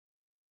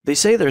They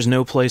say there's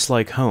no place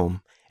like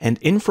home, and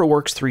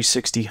InfraWorks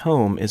 360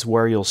 Home is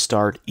where you'll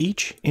start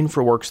each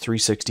InfraWorks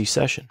 360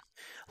 session.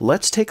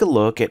 Let's take a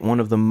look at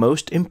one of the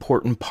most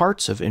important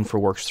parts of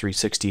InfraWorks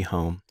 360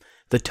 Home,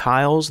 the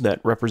tiles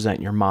that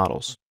represent your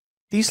models.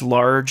 These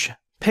large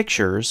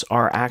pictures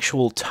are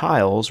actual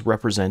tiles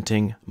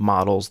representing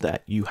models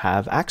that you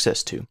have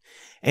access to.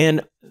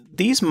 And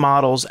these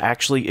models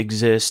actually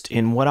exist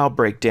in what I'll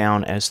break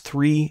down as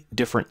 3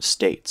 different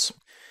states.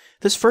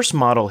 This first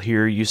model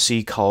here you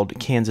see called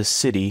Kansas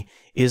City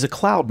is a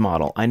cloud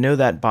model. I know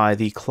that by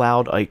the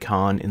cloud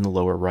icon in the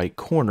lower right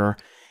corner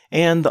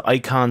and the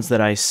icons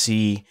that I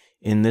see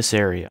in this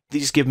area.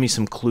 These give me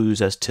some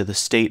clues as to the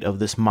state of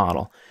this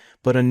model.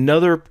 But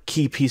another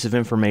key piece of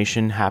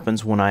information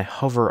happens when I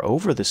hover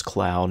over this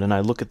cloud and I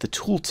look at the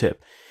tooltip.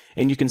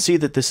 And you can see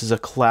that this is a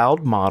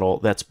cloud model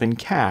that's been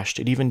cached.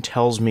 It even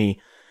tells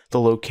me the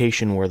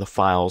location where the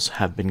files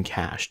have been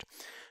cached.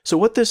 So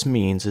what this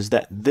means is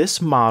that this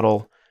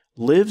model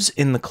lives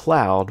in the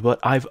cloud, but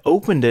I've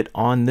opened it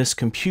on this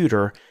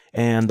computer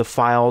and the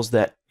files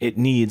that it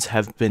needs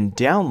have been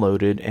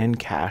downloaded and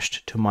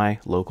cached to my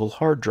local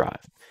hard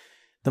drive.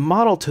 The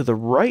model to the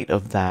right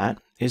of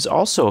that is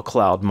also a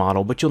cloud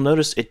model, but you'll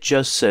notice it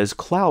just says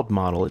cloud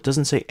model. It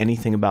doesn't say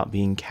anything about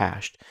being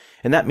cached.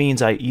 And that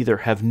means I either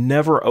have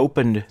never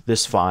opened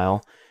this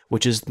file,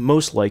 which is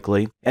most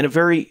likely, and a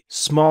very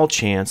small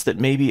chance that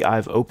maybe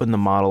I've opened the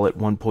model at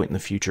one point in the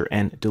future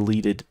and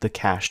deleted the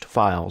cached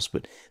files.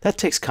 But that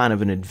takes kind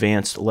of an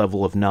advanced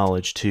level of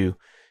knowledge to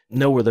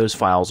know where those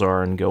files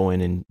are and go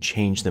in and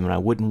change them, and I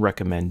wouldn't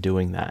recommend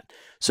doing that.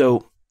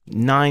 So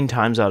 9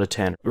 times out of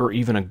 10, or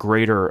even a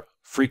greater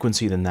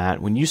frequency than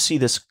that, when you see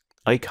this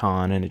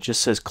icon and it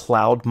just says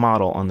cloud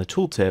model on the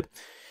tooltip,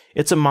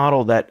 it's a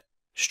model that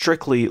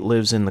strictly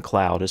lives in the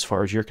cloud as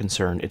far as you're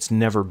concerned. It's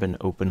never been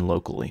opened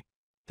locally.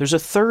 There's a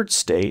third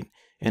state,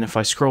 and if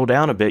I scroll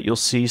down a bit, you'll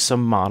see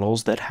some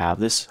models that have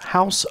this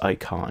house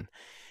icon.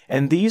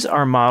 And these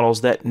are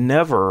models that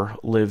never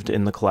lived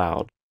in the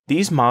cloud.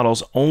 These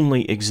models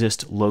only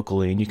exist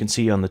locally, and you can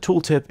see on the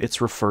tooltip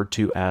it's referred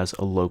to as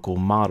a local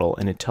model,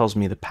 and it tells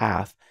me the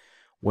path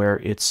where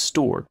it's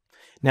stored.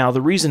 Now,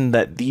 the reason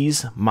that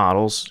these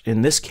models,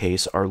 in this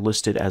case, are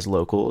listed as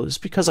local is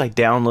because I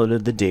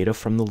downloaded the data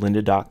from the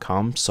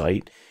lynda.com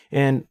site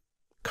and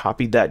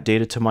copied that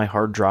data to my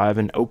hard drive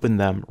and opened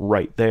them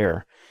right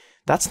there.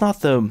 That's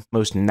not the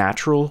most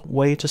natural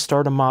way to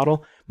start a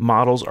model.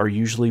 Models are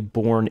usually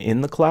born in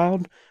the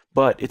cloud,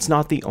 but it's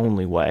not the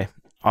only way,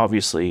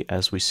 obviously,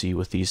 as we see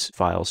with these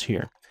files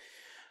here.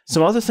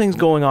 Some other things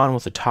going on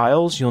with the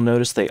tiles, you'll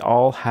notice they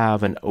all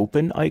have an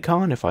open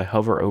icon. If I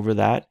hover over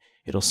that,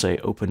 it'll say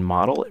open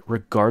model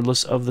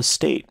regardless of the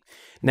state.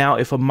 Now,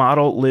 if a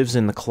model lives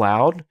in the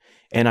cloud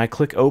and I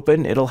click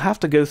open, it'll have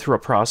to go through a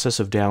process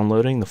of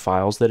downloading the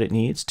files that it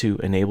needs to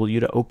enable you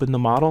to open the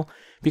model,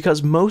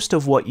 because most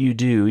of what you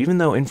do, even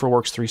though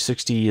InfraWorks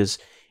 360 is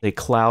a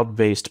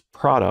cloud-based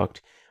product,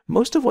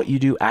 most of what you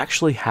do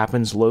actually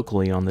happens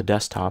locally on the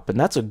desktop, and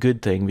that's a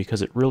good thing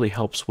because it really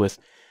helps with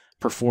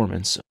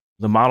performance.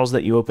 The models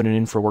that you open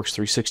in InfraWorks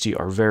 360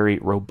 are very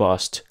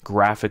robust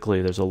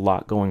graphically. There's a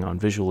lot going on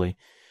visually.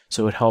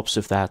 So it helps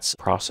if that's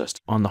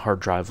processed on the hard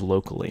drive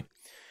locally.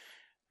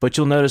 But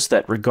you'll notice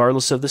that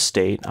regardless of the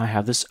state, I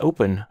have this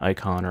open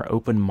icon or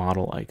open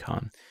model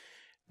icon.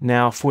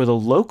 Now for the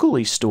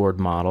locally stored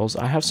models,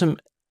 I have some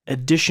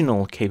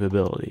additional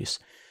capabilities.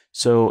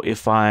 So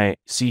if I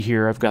see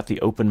here, I've got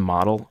the open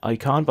model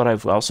icon, but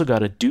I've also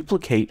got a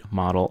duplicate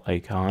model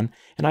icon,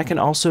 and I can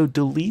also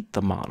delete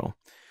the model.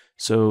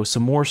 So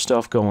some more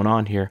stuff going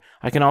on here.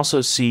 I can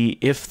also see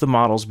if the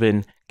model's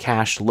been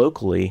cached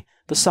locally,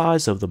 the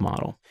size of the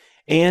model.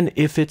 And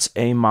if it's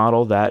a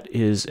model that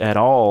is at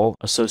all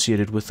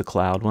associated with the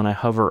cloud, when I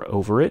hover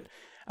over it,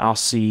 I'll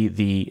see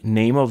the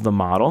name of the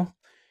model,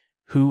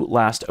 who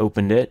last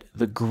opened it,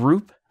 the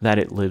group that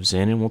it lives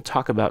in, and we'll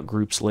talk about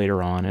groups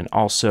later on, and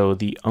also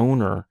the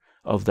owner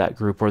of that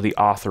group, or the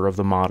author of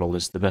the model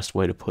is the best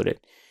way to put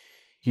it.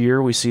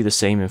 Here we see the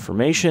same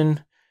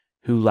information,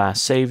 who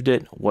last saved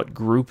it, what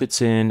group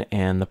it's in,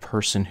 and the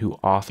person who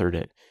authored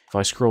it. If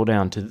I scroll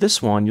down to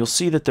this one, you'll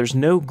see that there's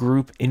no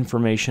group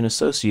information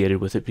associated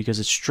with it because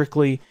it's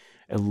strictly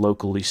a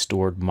locally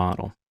stored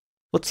model.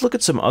 Let's look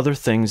at some other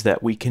things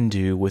that we can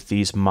do with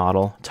these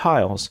model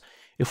tiles.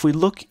 If we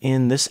look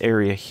in this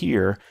area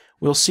here,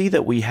 we'll see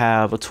that we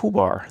have a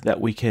toolbar that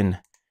we can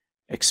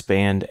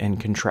expand and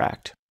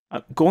contract.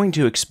 I'm going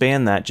to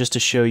expand that just to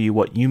show you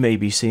what you may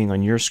be seeing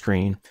on your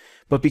screen,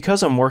 but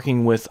because I'm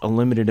working with a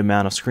limited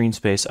amount of screen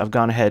space, I've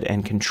gone ahead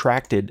and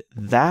contracted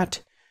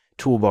that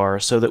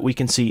toolbar so that we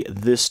can see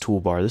this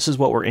toolbar. This is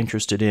what we're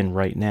interested in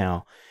right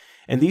now.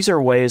 And these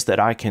are ways that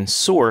I can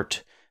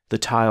sort the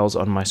tiles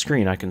on my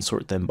screen. I can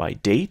sort them by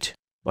date,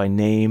 by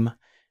name,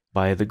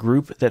 by the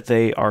group that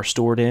they are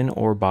stored in,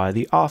 or by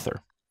the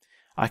author.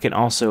 I can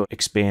also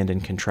expand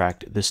and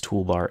contract this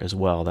toolbar as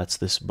well. That's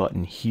this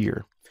button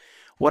here.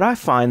 What I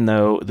find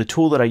though, the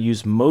tool that I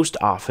use most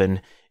often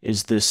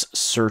is this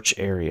search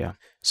area.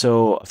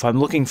 So if I'm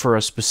looking for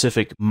a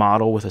specific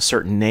model with a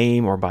certain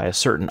name or by a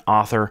certain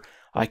author,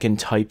 I can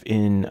type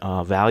in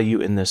a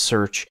value in this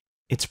search.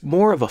 It's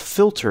more of a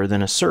filter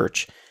than a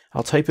search.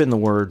 I'll type in the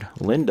word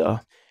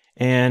Linda,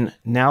 and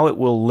now it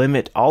will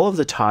limit all of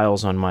the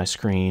tiles on my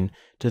screen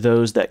to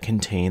those that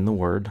contain the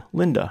word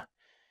Linda.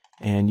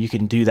 And you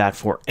can do that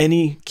for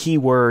any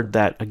keyword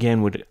that,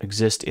 again, would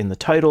exist in the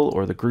title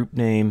or the group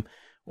name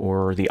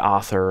or the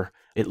author.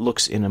 It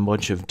looks in a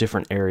bunch of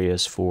different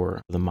areas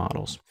for the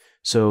models.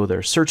 So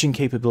there's searching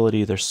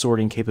capability, there's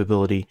sorting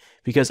capability,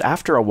 because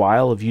after a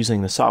while of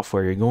using the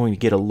software, you're going to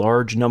get a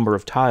large number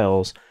of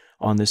tiles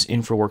on this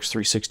InfraWorks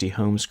 360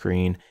 home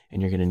screen,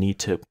 and you're going to need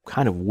to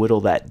kind of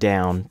whittle that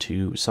down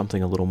to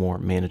something a little more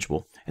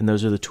manageable. And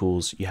those are the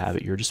tools you have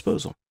at your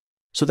disposal.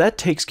 So that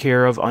takes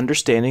care of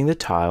understanding the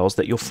tiles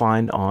that you'll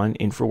find on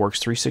InfraWorks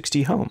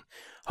 360 Home.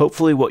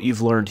 Hopefully what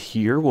you've learned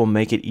here will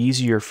make it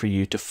easier for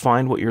you to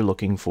find what you're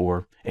looking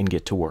for and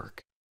get to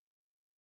work.